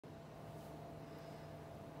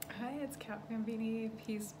it's Kat Bambini,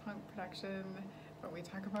 Peace Punk Production, where we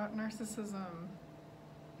talk about narcissism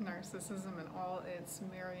in all its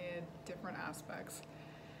myriad different aspects.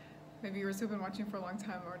 My viewers who've been watching for a long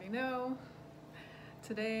time already know.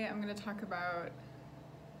 Today I'm going to talk about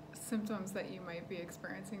symptoms that you might be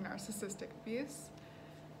experiencing narcissistic abuse,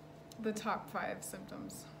 the top 5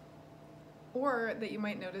 symptoms, or that you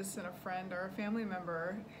might notice in a friend or a family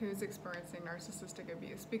member who's experiencing narcissistic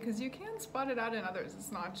abuse, because you can spot it out in others.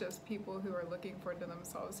 It's not just people who are looking for it to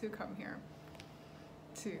themselves who come here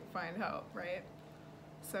to find help, right?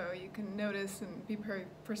 So you can notice and be very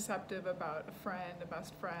perceptive about a friend, a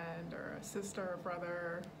best friend, or a sister, a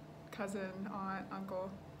brother, cousin, aunt,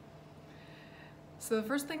 uncle. So the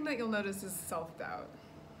first thing that you'll notice is self-doubt.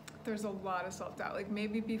 There's a lot of self-doubt. Like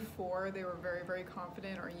maybe before they were very, very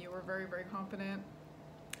confident, or you were very, very confident,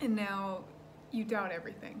 and now you doubt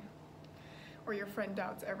everything. Or your friend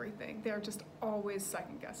doubts everything. They're just always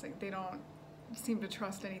second guessing. They don't seem to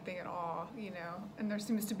trust anything at all, you know? And there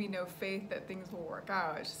seems to be no faith that things will work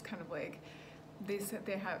out. It's just kind of like they said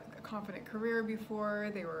they had a confident career before,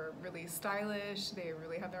 they were really stylish, they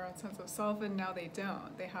really had their own sense of self, and now they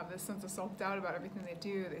don't. They have this sense of self-doubt about everything they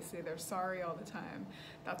do. They say they're sorry all the time.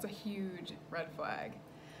 That's a huge red flag.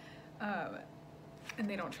 And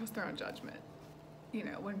they don't trust their own judgment. You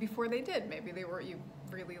know, when before they did, maybe they were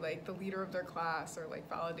really like the leader of their class, or like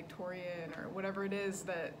valedictorian, or whatever it is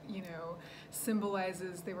that, you know,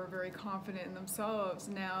 symbolizes they were very confident in themselves.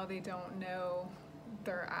 Now they don't know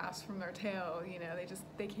their ass from their tail, you know,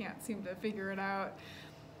 they can't seem to figure it out.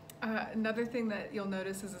 Another thing that you'll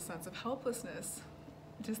notice is a sense of helplessness,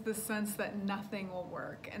 just the sense that nothing will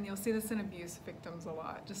work. And you'll see this in abuse victims a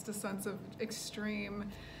lot, just a sense of extreme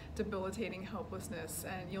debilitating helplessness.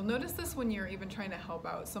 And you'll notice this when you're even trying to help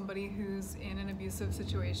out somebody who's in an abusive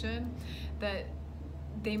situation, that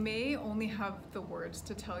they may only have the words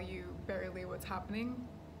to tell you barely what's happening,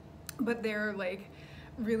 but they're like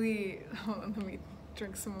really, hold on, let me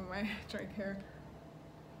drink some of my drink here.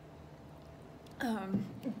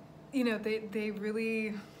 You know, they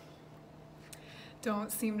really don't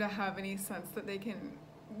seem to have any sense that they can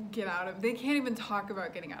get out of. They can't even talk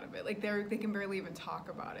about getting out of it. Like they can barely even talk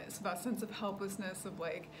about it. So that sense of helplessness, of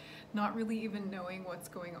like not really even knowing what's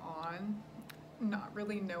going on, not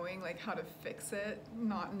really knowing like how to fix it,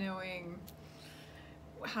 not knowing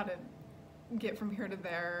how to get from here to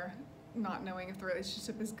there, not knowing if the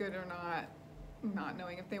relationship is good or not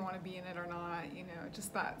knowing if they want to be in it or not, you know,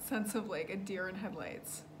 just that sense of like a deer in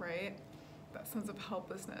headlights, right? That sense of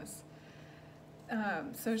helplessness.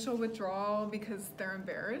 Social withdrawal because they're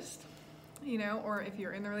embarrassed, you know, or if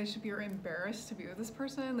you're in the relationship, you're embarrassed to be with this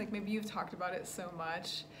person. Like maybe you've talked about it so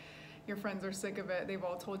much, your friends are sick of it, they've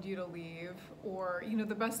all told you to leave. Or, you know,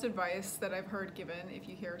 the best advice that I've heard given if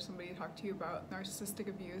you hear somebody talk to you about narcissistic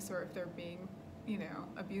abuse, or if they're being, you know,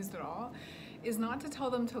 abused at all, is not to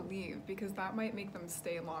tell them to leave, because that might make them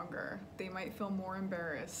stay longer. They might feel more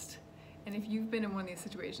embarrassed. And if you've been in one of these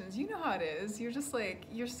situations, you know how it is. You're just like,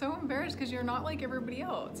 you're so embarrassed because you're not like everybody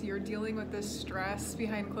else. You're dealing with this stress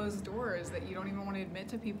behind closed doors that you don't even want to admit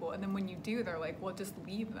to people. And then when you do, they're like, well, just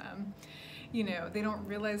leave them. You know, they don't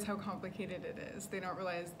realize how complicated it is. They don't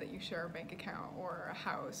realize that you share a bank account or a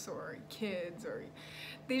house or kids, or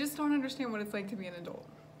they just don't understand what it's like to be an adult.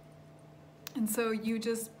 And so you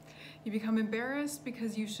become embarrassed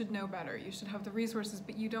because you should know better. You should have the resources,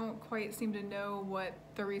 but you don't quite seem to know what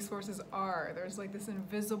the resources are. There's like this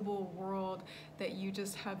invisible world that you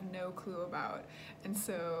just have no clue about. And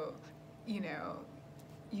so, you know,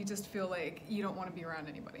 you just feel like you don't want to be around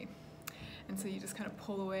anybody. And so you just kind of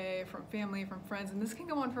pull away from family, from friends, and this can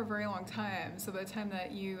go on for a very long time. So by the time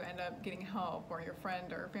that you end up getting help, or your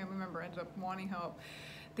friend or family member ends up wanting help,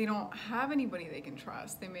 they don't have anybody they can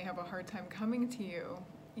trust. They may have a hard time coming to you,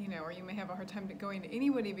 you know, or you may have a hard time going to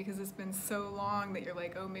anybody because it's been so long that you're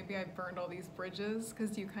like, oh, maybe I've burned all these bridges,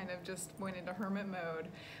 because you kind of just went into hermit mode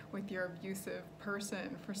with your abusive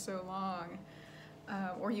person for so long.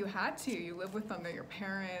 Or you had to, you live with them, they're your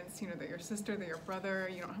parents, you know, they're your sister, they're your brother,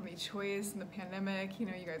 you don't have any choice in the pandemic, you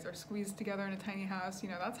know, you guys are squeezed together in a tiny house, you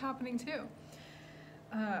know, that's happening too.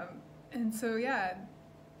 And so, yeah,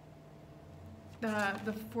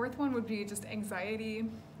 the fourth one would be just anxiety,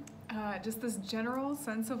 just this general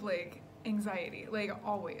sense of like anxiety, like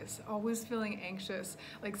always feeling anxious,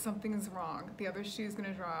 like something's wrong, the other shoe's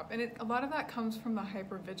gonna drop. And a lot of that comes from the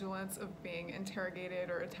hypervigilance of being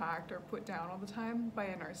interrogated or attacked or put down all the time by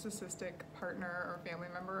a narcissistic partner or family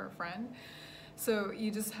member or friend. So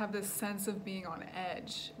you just have this sense of being on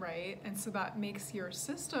edge, right? And so that makes your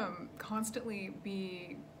system constantly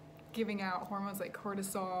be giving out hormones like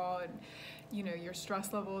cortisol, and you know, your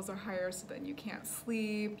stress levels are higher, so then you can't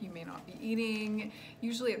sleep, you may not be eating.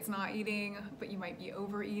 Usually it's not eating, but you might be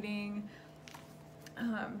overeating.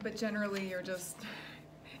 But generally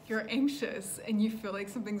you're anxious and you feel like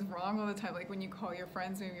something's wrong all the time. Like when you call your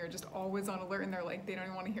friends, maybe you're just always on alert and they're like, they don't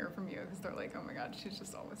even want to hear from you because they're like, oh my God, she's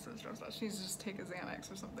just always so stressed out. She needs to just take a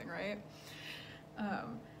Xanax or something, right?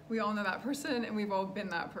 We all know that person, and we've all been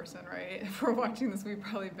that person, right? If we're watching this, we've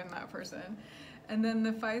probably been that person. And then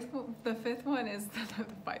the fifth one is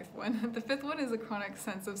a chronic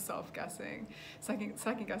sense of self-guessing,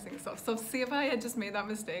 second-guessing yourself. So see, if I had just made that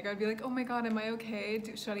mistake, I'd be like, oh my God, am I okay?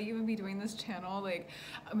 Should I even be doing this channel? Like,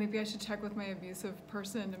 maybe I should check with my abusive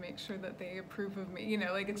person to make sure that they approve of me. You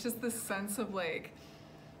know, like, it's just this sense of like,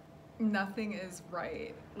 nothing is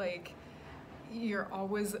right. Like, you're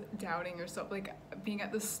always doubting yourself. Like, being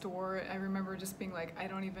at the store, I remember just being like, I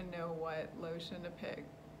don't even know what lotion to pick.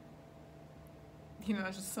 You know,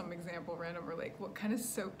 that's just some example random, or like, what kind of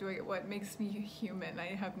soap do I get? What makes me human?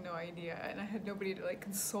 I have no idea. And I had nobody to like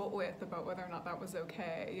consult with about whether or not that was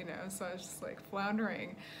okay, you know? So I was just like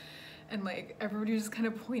floundering. And like, everybody was just kind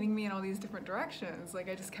of pointing me in all these different directions. Like,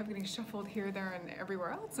 I just kept getting shuffled here, there, and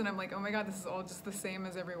everywhere else. And I'm like, oh my God, this is all just the same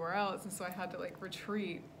as everywhere else. And so I had to like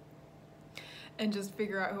retreat and just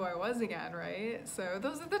figure out who I was again, right? So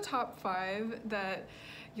those are the top 5 that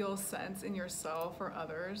you'll sense in yourself or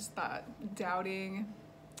others: that doubting,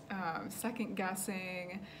 second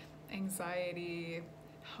guessing, anxiety,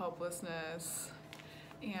 helplessness,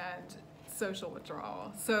 and social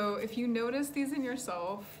withdrawal. So if you notice these in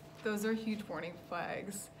yourself, those are huge warning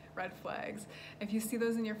flags, red flags. If you see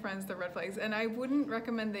those in your friends, they're red flags. And I wouldn't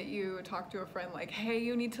recommend that you talk to a friend like, hey,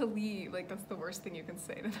 you need to leave. Like, that's the worst thing you can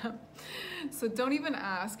say to them. So don't even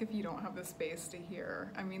ask if you don't have the space to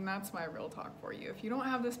hear. I mean, that's my real talk for you. If you don't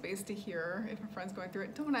have the space to hear, if a friend's going through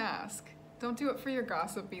it, don't ask. Don't do it for your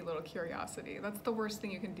gossipy little curiosity. That's the worst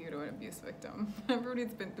thing you can do to an abuse victim. Everybody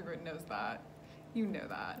that's been through it knows that. You know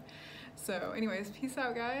that. So anyways, peace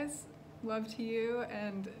out, guys. Love to you,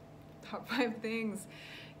 and top 5 things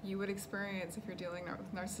you would experience if you're dealing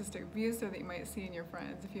with narcissistic abuse, or that you might see in your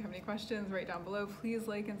friends. If you have any questions, write down below. Please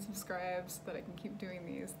like and subscribe so that I can keep doing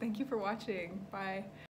these. Thank you for watching. Bye.